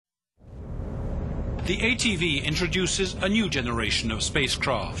The ATV introduces a new generation of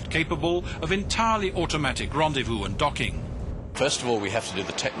spacecraft capable of entirely automatic rendezvous and docking. First of all, we have to do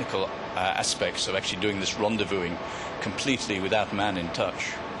the technical aspects of actually doing this rendezvousing completely without man in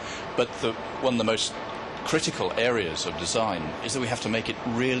touch. But one of the most critical areas of design is that we have to make it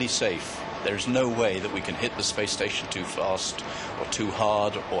really safe. There is no way that we can hit the space station too fast or too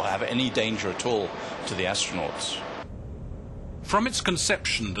hard or have any danger at all to the astronauts. From its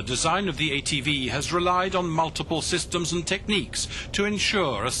conception, the design of the ATV has relied on multiple systems and techniques to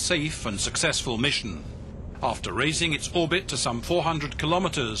ensure a safe and successful mission. After raising its orbit to some 400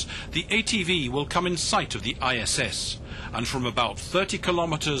 kilometers, the ATV will come in sight of the ISS, and from about 30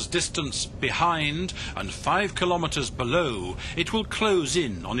 kilometers distance behind and 5 kilometers below, it will close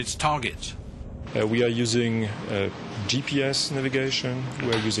in on its target. We are using GPS navigation,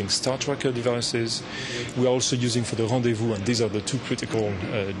 we are using star tracker devices, we are also using for the rendezvous, and these are the two critical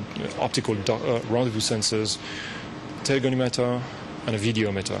optical rendezvous sensors, telegonimeter and a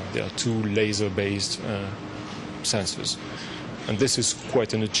videometer. They are two laser-based sensors. And this is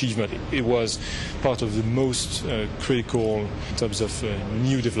quite an achievement. It was part of the most critical in terms of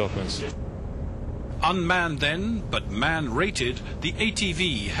new developments. Unmanned then, but man-rated, the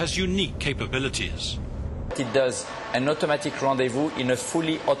ATV has unique capabilities. It does an automatic rendezvous in a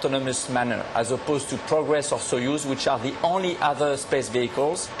fully autonomous manner, as opposed to Progress or Soyuz, which are the only other space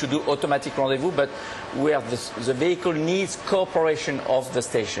vehicles to do automatic rendezvous, but where the vehicle needs cooperation of the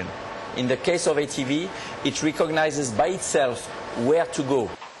station. In the case of ATV, it recognizes by itself where to go.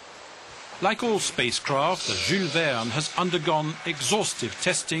 Like all spacecraft, the Jules Verne has undergone exhaustive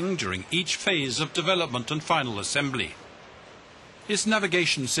testing during each phase of development and final assembly. Its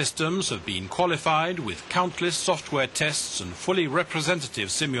navigation systems have been qualified with countless software tests and fully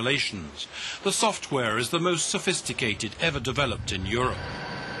representative simulations. The software is the most sophisticated ever developed in Europe.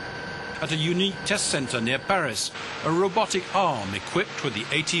 At a unique test center near Paris, a robotic arm equipped with the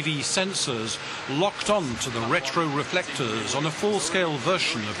ATV sensors locked on to the retro reflectors on a full-scale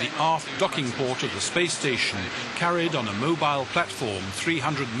version of the aft docking port of the space station, carried on a mobile platform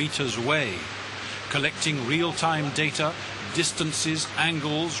 300 meters away. Collecting real-time data, distances,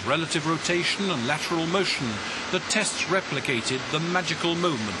 angles, relative rotation and lateral motion, the tests replicated the magical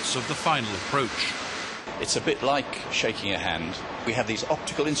moments of the final approach. It's a bit like shaking a hand. We have these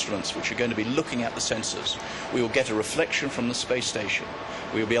optical instruments which are going to be looking at the sensors. We will get a reflection from the space station.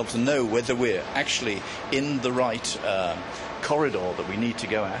 We will be able to know whether we're actually in the right corridor that we need to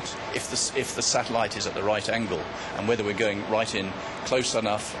go at, if the satellite is at the right angle, and whether we're going right in close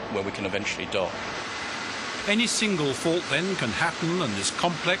enough where we can eventually dock. Any single fault then can happen, and this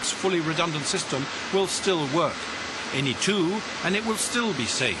complex, fully redundant system will still work. Any two, and it will still be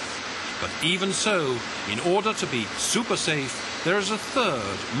safe. But even so, in order to be super safe, there is a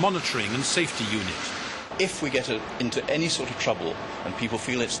third monitoring and safety unit. If we get into any sort of trouble and people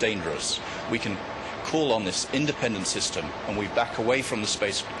feel it's dangerous, we can call on this independent system and we back away from the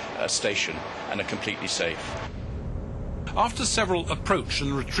space station and are completely safe. After several approach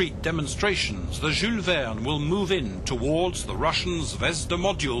and retreat demonstrations, the Jules Verne will move in towards the Russian Zvezda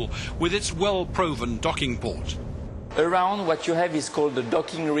module with its well-proven docking port. Around, what you have is called the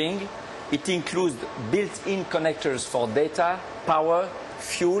docking ring. It includes built-in connectors for data, power,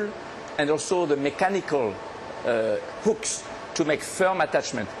 fuel, and also the mechanical hooks to make firm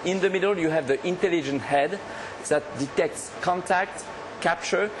attachment. In the middle, you have the intelligent head that detects contact,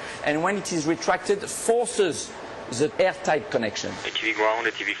 capture, and when it is retracted, forces the airtight connection. ATV ground,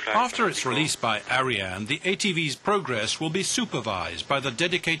 ATV flight. After its release by Ariane, the ATV's progress will be supervised by the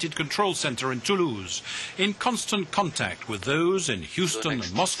dedicated control center in Toulouse, in constant contact with those in Houston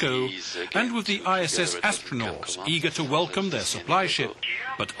and Moscow, and with the ISS astronauts eager to welcome their supply ship,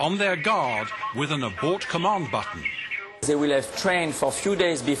 but on their guard with an abort command button. They will have trained for a few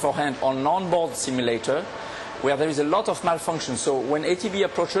days beforehand on an onboard simulator, where there is a lot of malfunction. So when ATV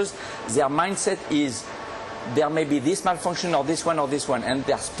approaches, their mindset is there may be this malfunction or this one, and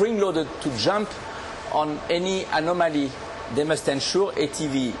they are spring-loaded to jump on any anomaly. They must ensure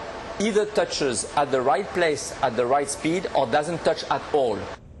ATV either touches at the right place at the right speed or doesn't touch at all.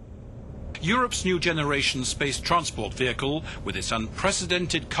 Europe's new generation space transport vehicle, with its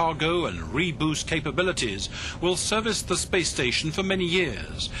unprecedented cargo and reboost capabilities, will service the space station for many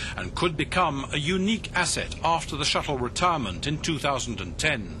years and could become a unique asset after the shuttle retirement in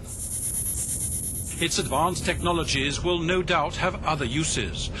 2010. Its advanced technologies will no doubt have other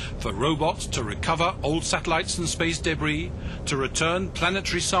uses, for robots to recover old satellites and space debris, to return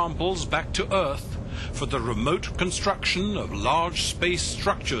planetary samples back to Earth, for the remote construction of large space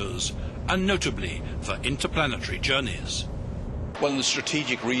structures, and notably for interplanetary journeys. One of the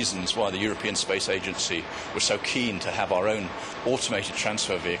strategic reasons why the European Space Agency was so keen to have our own automated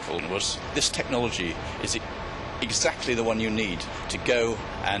transfer vehicle was this technology is exactly the one you need to go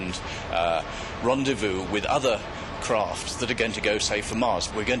and rendezvous with other craft that are going to go, say, for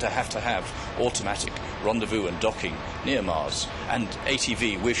Mars. We're going to have automatic rendezvous and docking near Mars. And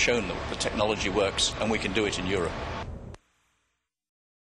ATV, we've shown that the technology works and we can do it in Europe.